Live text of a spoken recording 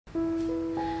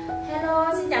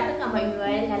Hello, xin chào tất cả mọi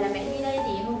người, là mẹ Ly đây.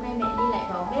 Thì hôm nay mẹ Ly lại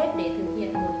vào bếp để thực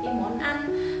hiện một cái món ăn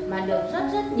mà được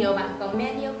rất nhiều bạn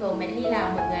comment yêu cầu mẹ Ly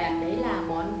làm mọi người ạ. Đấy là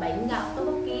món bánh gạo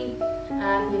Toboki.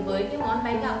 Thì với cái món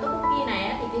bánh gạo Toboki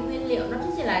này thì cái nguyên liệu nó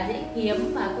rất là dễ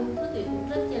kiếm và công thức thì cũng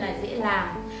rất là dễ làm.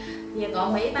 Thì có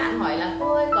mấy bạn hỏi là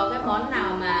cô ơi, có cái món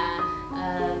nào mà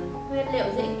nguyên liệu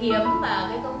dễ kiếm và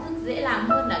cái công thức dễ làm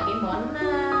hơn là cái món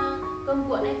cơm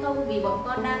cuộn hay không, vì bọn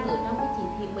con đang ở trong cái chỉ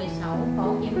thị 16 khó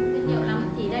kiếm nguyên liệu lắm.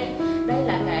 Thì đây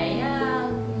là cái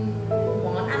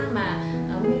món ăn mà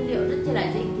nguyên liệu rất là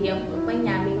dễ kiếm ở quanh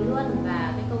nhà mình luôn,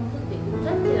 và cái công thức thì cũng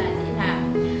rất là dễ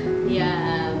làm. Thì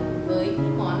với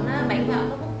cái món bánh gạo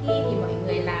Toboki thì mọi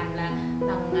người làm là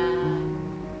bằng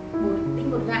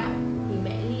tinh bột gạo, thì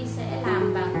mẹ Ly sẽ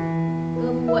làm bằng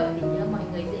cơm nguội để cho mọi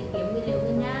người dễ kiếm nguyên liệu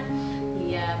hơn nhá.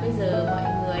 Thì bây giờ mọi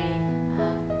người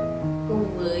cùng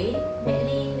với mẹ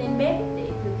Ly lên bếp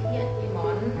để thực hiện cái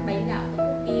món bánh gạo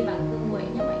Toboki bằng cơm nguội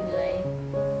nhé mọi người.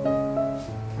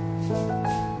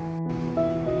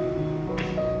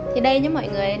 Thì đây nhé mọi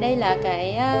người, đây là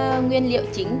cái nguyên liệu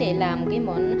chính để làm cái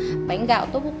món bánh gạo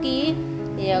Toboki.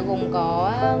 Thì gồm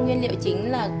có nguyên liệu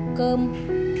chính là cơm,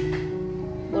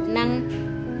 bột năng,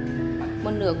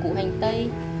 một nửa củ hành tây,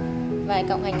 vài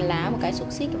cọng hành lá, một cái xúc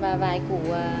xích và vài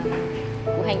củ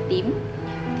hành tím.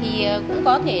 Thì cũng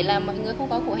có thể là mọi người không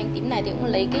có củ hành tím này thì cũng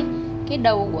lấy cái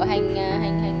đầu của hành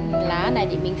lá này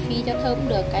để mình phi cho thơm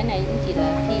được. Cái này cũng chỉ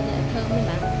là phi để thơm thôi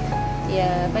mà. Thì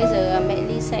bây giờ mẹ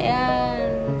Ly sẽ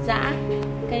giã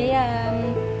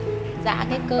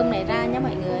cái cơm này ra nhé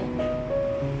mọi người.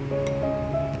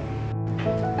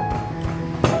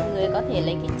 Mọi người có thể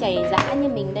lấy cái chày giã như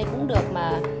mình đây cũng được,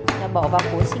 mà bỏ vào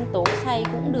cối sinh tố xay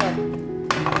cũng được.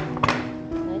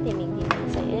 Đấy, thì mình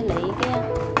sẽ lấy cái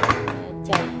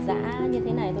chày giã như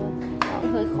thế này thôi. Nó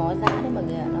cũng hơi khó giã đấy mọi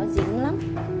người ạ, nó dính lắm.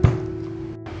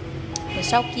 Và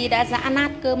sau khi đã giã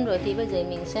nát cơm rồi thì bây giờ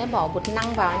mình sẽ bỏ bột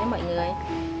năng vào nhé mọi người.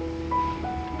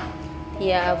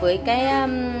 Thì với cái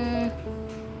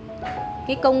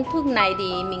công thức này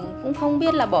thì mình cũng không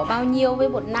biết là bỏ bao nhiêu với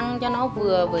bột năng cho nó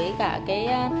vừa với cả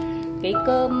cái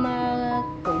cơm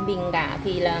của mình cả.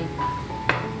 Thì là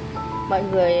mọi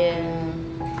người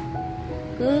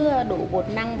cứ đổ bột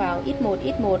năng vào ít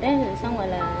một đấy, rồi xong rồi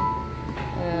là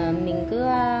mình cứ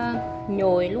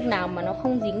nhồi, lúc nào mà nó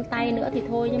không dính tay nữa thì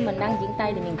thôi, nhưng mà đang dính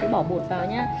tay thì mình cứ bỏ bột vào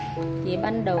nhá. Thì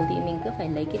ban đầu thì mình cứ phải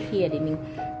lấy cái thìa để mình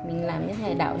làm như thế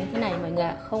này, đảo như thế này mọi người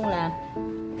ạ, không là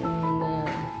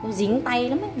nó dính tay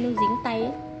lắm ấy, nó dính tay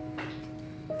ấy.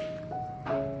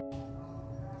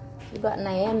 Cái đoạn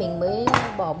này mình mới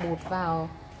bỏ bột vào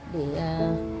để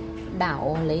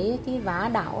đảo, lấy cái vá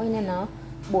đảo ấy, nên nó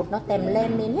bột nó tèm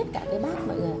lên hết cả cái bát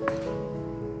mọi người.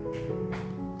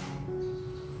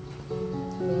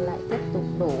 Mình lại tiếp tục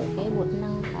đổ cái bột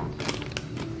năng vào.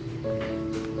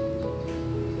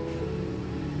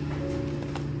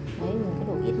 Đấy, mình cứ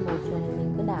đổ ít một rồi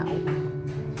mình cứ đảo.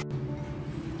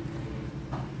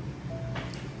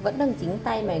 Vẫn đang dính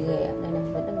tay mọi người ạ, đây này,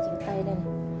 vẫn đang dính tay đây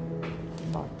này.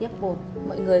 Bỏ tiếp bột,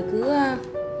 mọi người cứ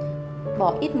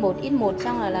bỏ ít một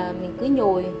xong rồi là mình cứ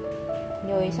nhồi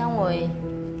xong rồi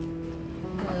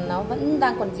nó vẫn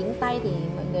đang còn dính tay thì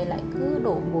mọi người lại cứ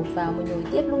đổ bột vào mà nhồi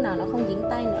tiếp, lúc nào nó không dính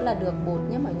tay nữa là được bột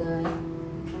nhé mọi người.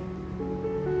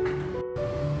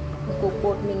 Cục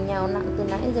bột mình nhào nặn từ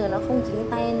nãy giờ nó không dính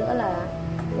tay nữa là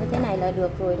như thế này là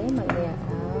được rồi đấy mọi người ạ.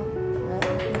 Đó, đấy,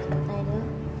 không dính tay nữa.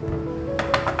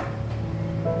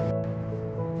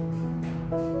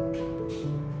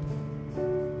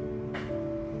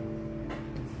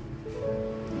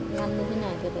 Ngăn như thế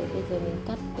này rồi đấy, bây giờ mình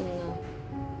cắt từng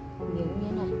miếng như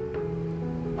thế này.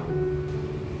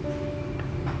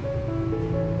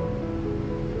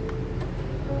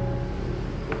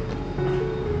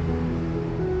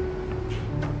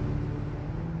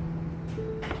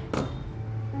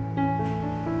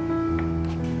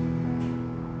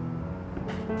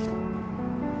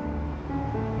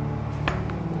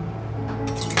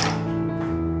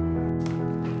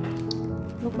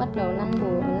 Lúc bắt đầu lăn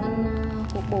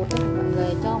cục bột thì mọi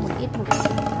người cho một ít bột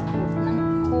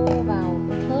năng khô vào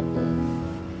cái thớt để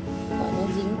gọi nó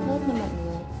dính thớt nha mọi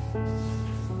người.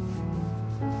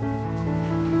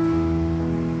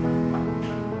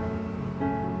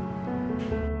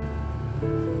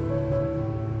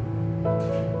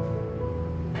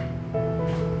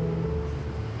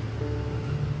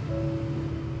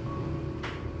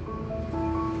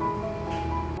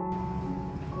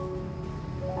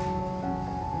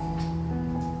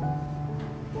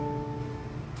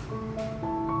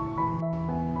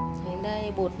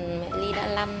 Bột mẹ Ly đã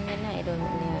lăn như thế này rồi mọi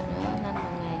người, nó lăn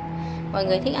bằng này. Mọi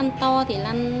người thích ăn to thì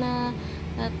lăn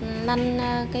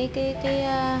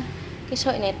cái Cái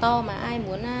sợi này to mà ai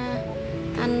muốn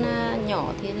ăn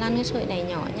nhỏ thì lăn cái sợi này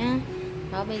nhỏ nhá.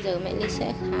 Đó, bây giờ mẹ Ly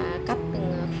sẽ cắt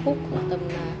từng khúc khoảng tầm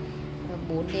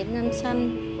 4 đến 5 cm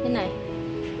thế này,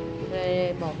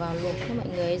 rồi bỏ vào luộc cho mọi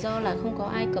người. Do là không có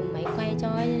ai cầm máy quay cho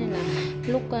ấy, nên là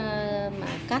lúc mà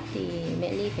cắt thì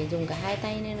mẹ Ly phải dùng cả hai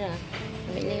tay, nên là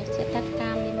mẹ Ly sẽ tắt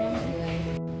cam lên đó mọi người.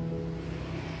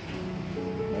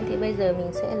 Đấy, thì bây giờ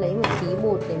mình sẽ lấy một tí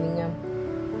bột để mình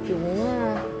trúng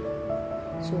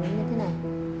như thế này,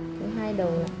 trúng hai đầu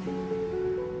này.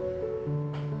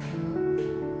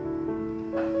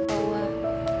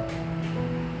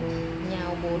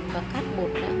 Nhào bột và cắt bột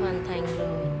đã hoàn thành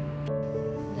rồi.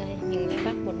 Đây, mình sẽ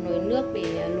bắt một nồi nước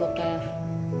để luộc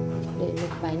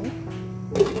bánh.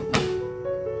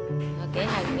 Cái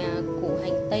hành củ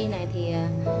hành tây này thì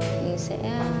mình sẽ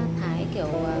thái kiểu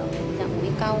dạng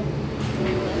muối cau.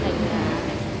 Cái hành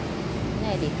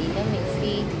này để tí nữa mình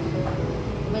phi.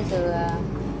 Bây giờ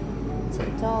sẽ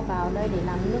cho vào đây để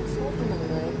làm nước sốt cho mọi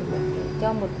người.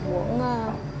 Cho một muỗng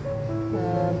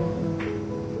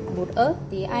bột ớt,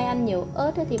 thì ai ăn nhiều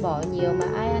ớt thì bỏ nhiều, mà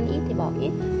ai ăn ít thì bỏ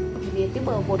ít. Vì cái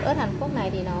bột ớt Hàn Quốc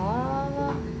này thì nó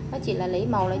chỉ là lấy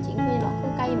màu là chính thôi, nó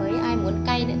không cay mấy. Ai muốn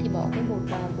cay nữa thì bỏ cái bột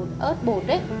ớt bột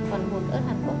đấy, còn bột ớt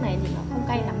Hàn Quốc này thì nó không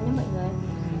cay lắm nhé mọi người.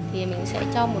 Thì mình sẽ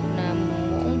cho một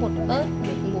muỗng bột ớt,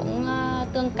 một muỗng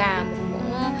tương cà, một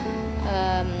muỗng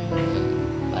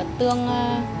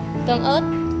tương ớt,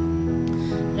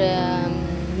 rồi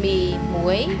mì,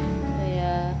 muối, rồi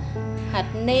hạt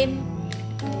nêm,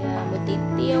 rồi một tí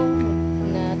tiêu, một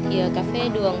thìa cà phê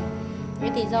đường.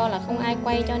 Thế thì do là không ai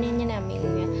quay cho nên như là mình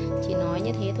chỉ nói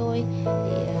như thế thôi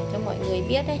để cho mọi người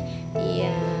biết đấy. Thì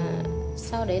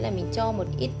sau đấy là mình cho một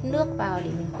ít nước vào để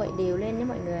mình khuấy đều lên nhé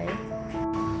mọi người.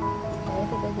 Đấy,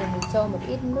 thì bây giờ mình cho một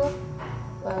ít nước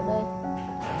vào đây,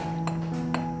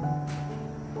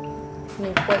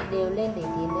 mình khuấy đều lên để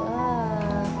tí nữa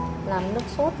làm nước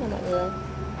sốt nha mọi người.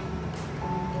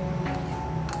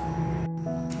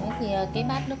 Đấy, thì cái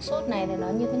bát nước sốt này thì nó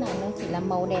như thế này, nó chỉ là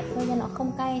màu đẹp thôi chứ nó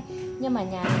không cay. Nhưng mà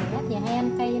nhà mình thì hay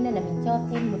ăn cay nên là mình cho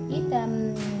thêm một ít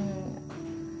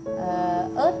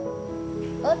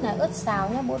ớt là ớt xào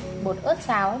nhá, bột ớt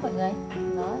xào ấy mọi người.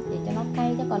 Đó, để cho nó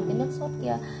cay, chứ còn cái nước sốt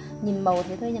kia nhìn màu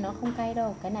thế thôi nhưng nó không cay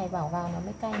đâu. Cái này vào nó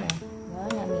mới cay này. Đó,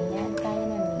 nhà mình ăn cay nên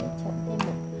mình trộn thêm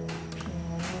một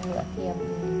nửa thìa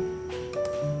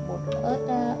bột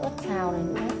ớt xào này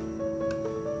nữa.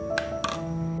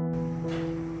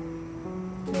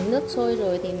 Nước sôi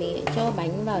rồi thì mình cho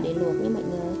bánh vào để luộc nhé mọi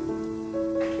người.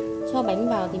 Cho bánh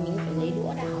vào thì mình phải lấy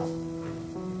đũa đảo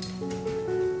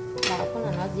không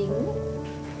là nó dính.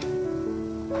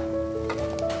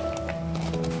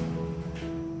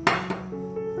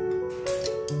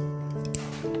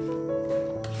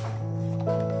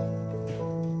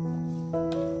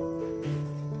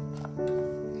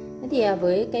 Thì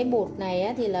với cái bột này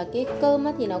á, thì là cái cơm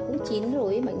á, thì nó cũng chín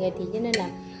rồi ấy, mọi người. Thì cho nên là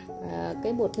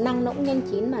cái bột năng nó cũng nhanh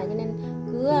chín mà, cho nên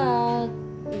cứ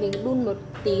mình đun một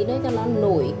tí nữa cho nó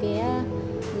nổi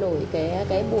cái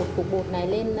cục bột này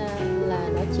lên là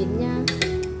nó chín nha.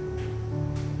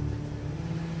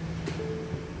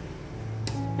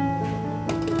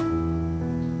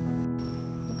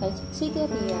 Cái xúc xích ấy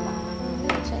thì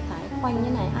mình sẽ thái khoanh như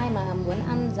này. Ai mà muốn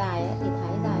ăn dài ấy, thì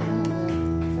thái dài cho mọi người.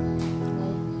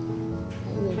 Đây.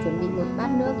 Đấy, mình chuẩn bị một bát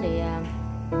nước để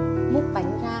múc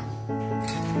bánh ra.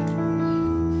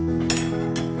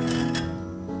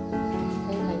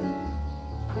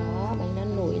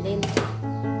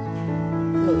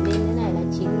 Thế này là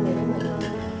chín rồi đấy mọi người.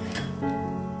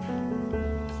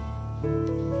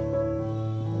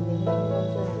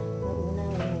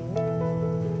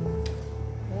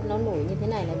 Nó nổi như thế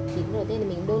này là chín rồi. Thế thì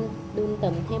mình đun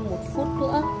tầm thêm 1 phút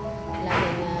nữa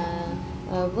là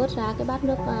mình vớt ra cái bát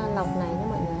nước lọc này nhé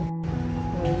mọi người.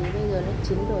 Rồi bây giờ nó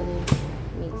chín rồi thì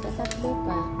mình sẽ tắt bếp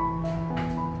và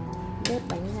vớt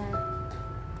bánh ra.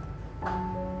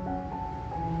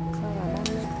 Sau là bát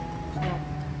nước lọc.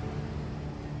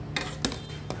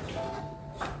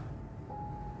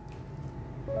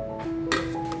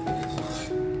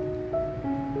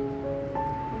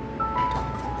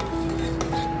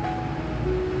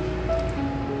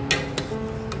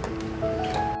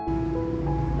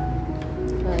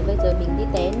 Bây giờ mình đi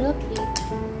té nước đi.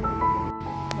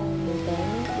 Mình té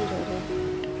nước đi rồi đây.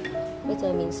 Bây giờ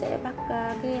mình sẽ bắt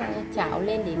cái chảo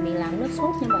lên để mình làm nước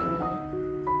sốt nha mọi người.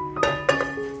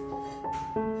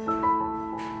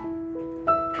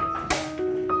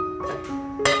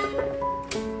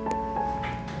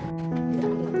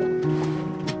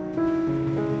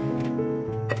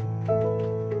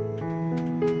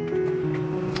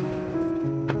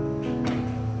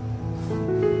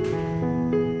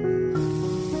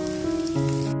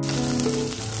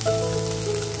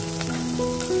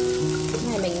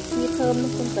 thơm, nó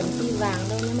không cần phi vàng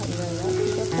đâu nha mọi người, nó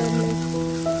chỉ cho thơm lên.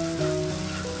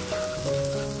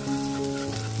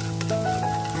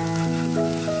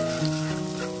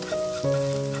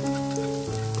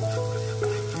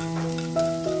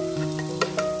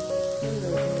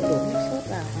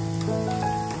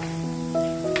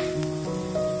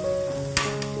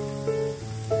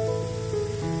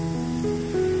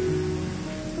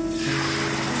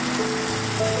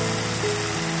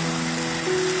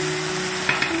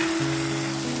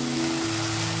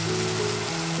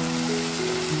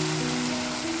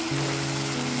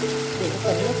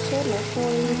 Phần nước sốt nó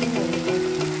sôi thì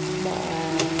mình bỏ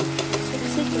xúc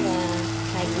xích và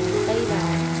hành tây vào.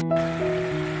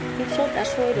 Nước sốt đã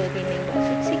sôi rồi thì mình bỏ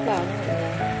xúc xích vào nha mọi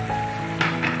người.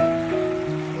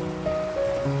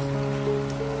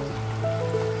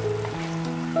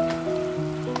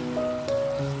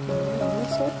 Mình bỏ nước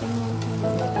sốt cho ngon thôi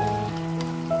mọi người.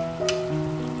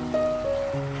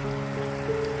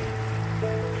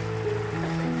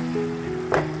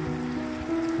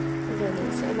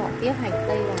 Sẽ bỏ tiếp hành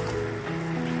tây vào.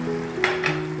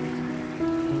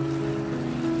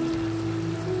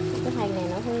 Cái hành này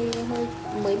nó hơi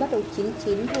mới bắt đầu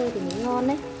chín thôi thì mới ngon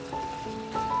đấy.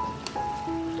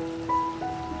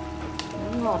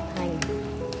 Nó ngọt hành.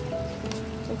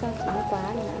 Chúng ta chín quá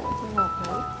thì nó lại không ngọt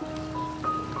nữa.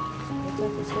 Cho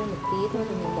chỉ sôi một tí thôi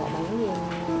thì mình bỏ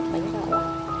bánh gạo vào.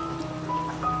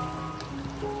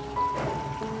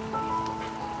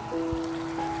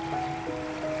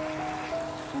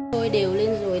 Sôi đều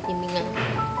lên rồi thì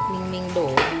mình đổ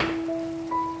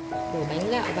bánh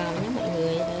gạo vào nhé mọi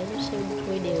người. Đấy, nó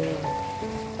sôi đều rồi.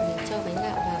 Mình cho bánh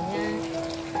gạo vào nha.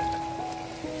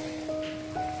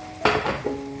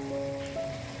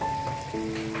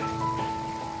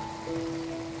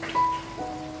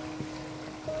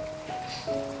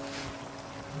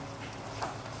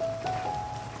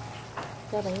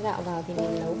 Cho bánh gạo vào thì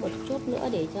mình nấu một chút nữa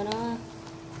để cho nó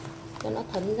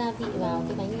thấm gia vị vào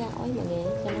cái bánh gạo ấy mọi người,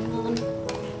 cho nó ngon.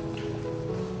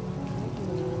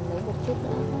 Mình nấu một chút nữa.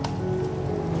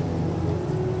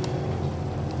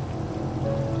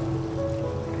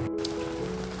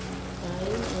 Đấy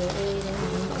mọi người ơi,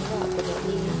 bánh gạo của mẹ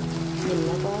đi nhìn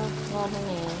nó có ngon không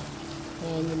nè.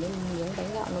 Nè, nhìn đến miếng bánh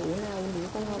gạo nó uống nào uống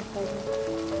có ngon không.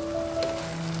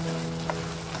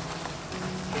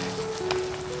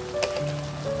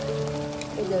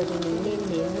 Bây giờ thì mình nêm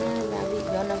nếm gia vị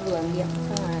cho nó vừa miệng,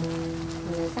 xong rồi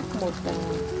mình rắc một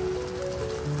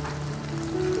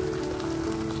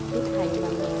ít hành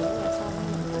vào nè là xong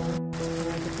mọi người.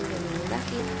 Rồi thì bây giờ mình rắc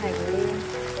ít hành lên.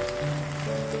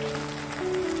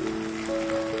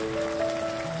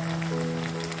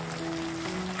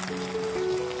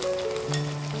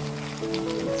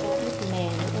 Mình cho ít mè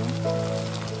nữa đó.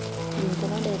 Nhìn cho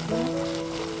nó đẹp nhé.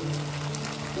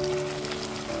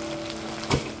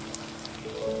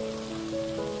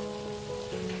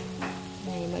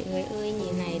 Mọi người ơi,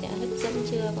 nhìn này đã hấp dẫn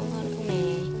chưa, có ngon không nè.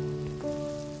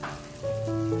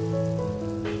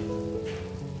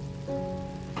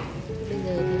 Bây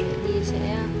giờ thì mẹ Ly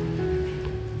sẽ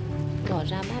bỏ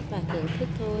ra bát và thưởng thức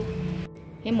thôi.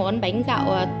 Cái món bánh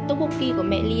gạo Toboki của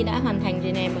mẹ Ly đã hoàn thành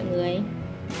rồi nè mọi người.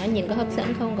 Nó nhìn có hấp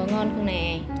dẫn không, có ngon không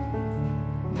nè.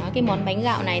 Đó, cái món bánh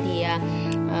gạo này thì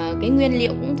cái nguyên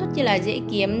liệu cũng rất chi là dễ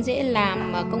kiếm, dễ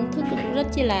làm, công thức cũng rất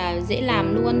chi là dễ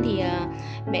làm luôn. Thì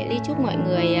mẹ Ly chúc mọi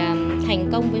người thành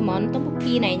công với món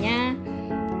Toboki này nha.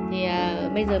 Thì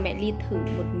bây giờ mẹ Ly thử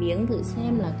một miếng thử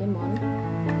xem là cái món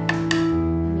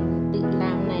mình tự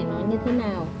làm này nó như thế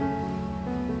nào.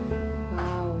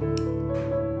 Wow,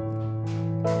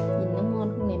 nhìn nó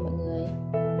ngon không này mọi người.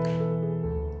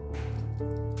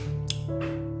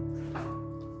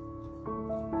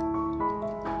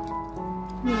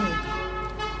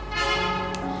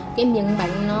 Cái miếng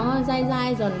bánh nó dai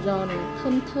dai giòn giòn,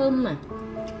 thơm thơm mà,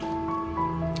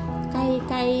 cay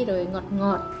cay rồi ngọt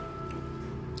ngọt,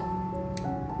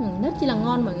 rất chi là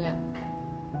ngon mọi người ạ.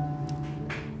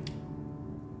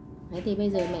 Đấy thì bây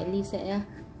giờ mẹ Ly sẽ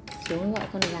xuống gọi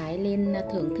con gái lên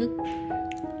thưởng thức.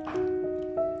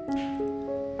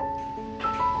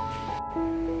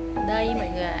 Đây mọi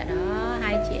người ạ, đó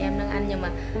hai chị em đang ăn, nhưng mà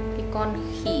cái con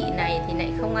khỉ này thì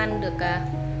lại không ăn được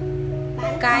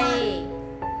cay.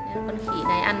 Con khỉ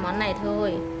này ăn món này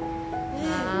thôi.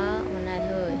 Đó, món này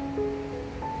thôi.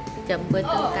 Chấm với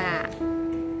tôm cà.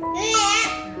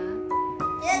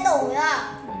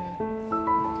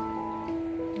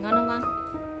 Ngon không con?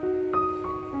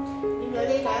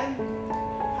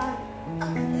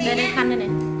 Đây đây, khăn đây này.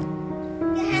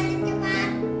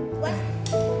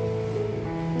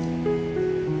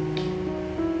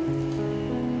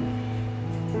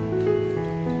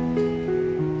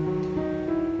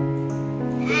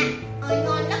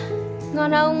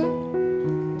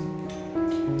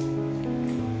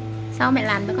 sao mẹ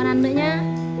làm cho con ăn nữa nhá.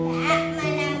 Dạ, mà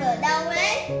làm ở đâu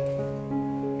đấy?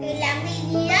 Thì làm vị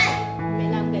gì đấy?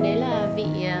 Mẹ làm cái đấy là vị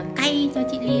cay cho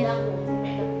chị Ly.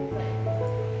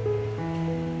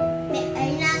 Mẹ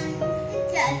ấy lăn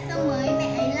chợ xong rồi mẹ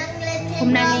ấy lăn lên trên.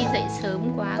 Hôm nay Ly dậy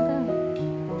sớm quá cơ.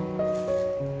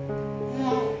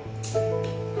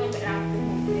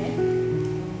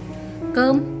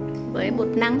 Cơm với bột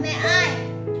năng. Mẹ ơi,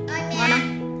 ơi mẹ. Ngon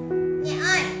không? Mẹ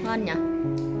ơi. Ngon nhỉ?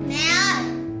 Mẹ ơi.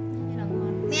 Rất là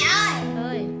ngon. Mẹ ơi.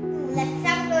 Ơi. Là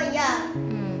xong rồi giờ.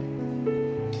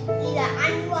 Đi là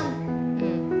ăn luôn.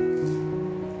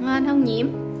 Ngon không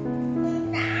nhím?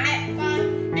 Không phải, con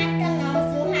ăn cho nó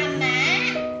xuống hàm má.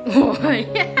 Ôi.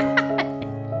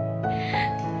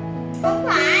 Không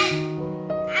phải,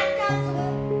 ăn cho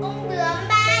xuống con bướm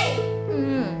bay.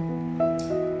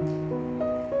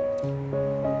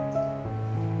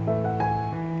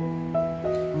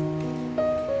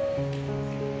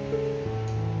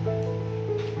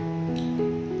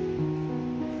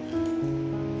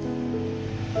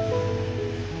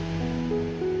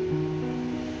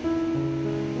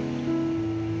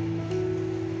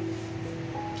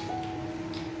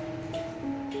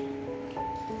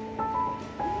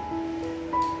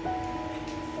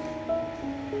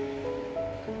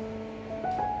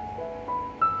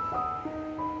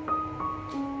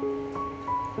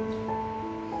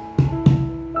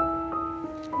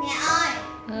 Mẹ ơi,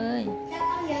 Ơi. cho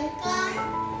con dẫn con.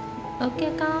 Ok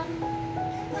con.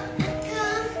 Con ăn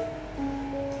cơm.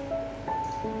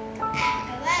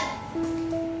 Vâng.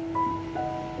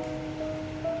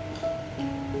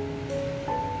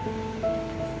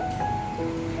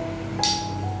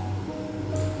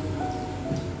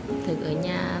 Thực ở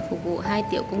nhà phục vụ 2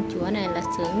 tiểu công chúa này là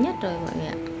sướng nhất rồi mọi người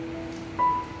ạ.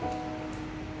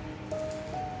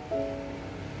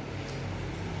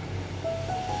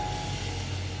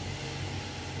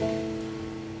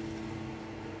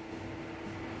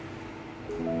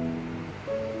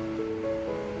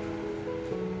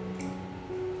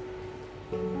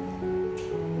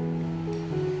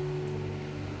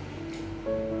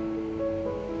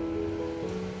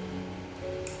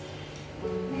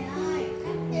 Mẹ ơi,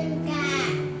 cắt chân gà.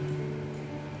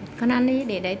 Con ăn đi,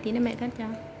 để đấy tí nữa mẹ cắt cho.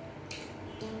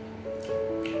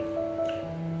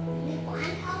 Mẹ có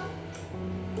ăn không?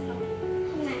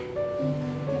 Không ạ.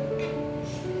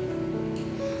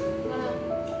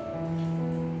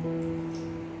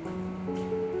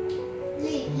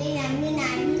 Ly làm như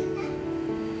này.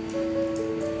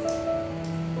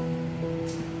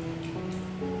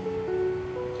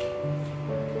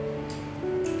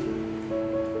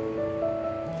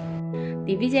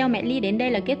 Thì video mẹ Ly đến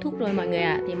đây là kết thúc rồi mọi người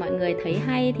ạ. Thì mọi người thấy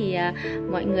hay thì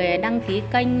mọi người đăng ký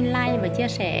kênh, like và chia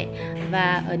sẻ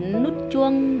và ấn nút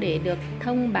chuông để được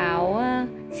thông báo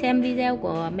xem video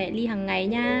của mẹ Ly hàng ngày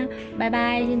nha. Bye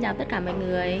bye, xin chào tất cả mọi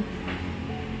người.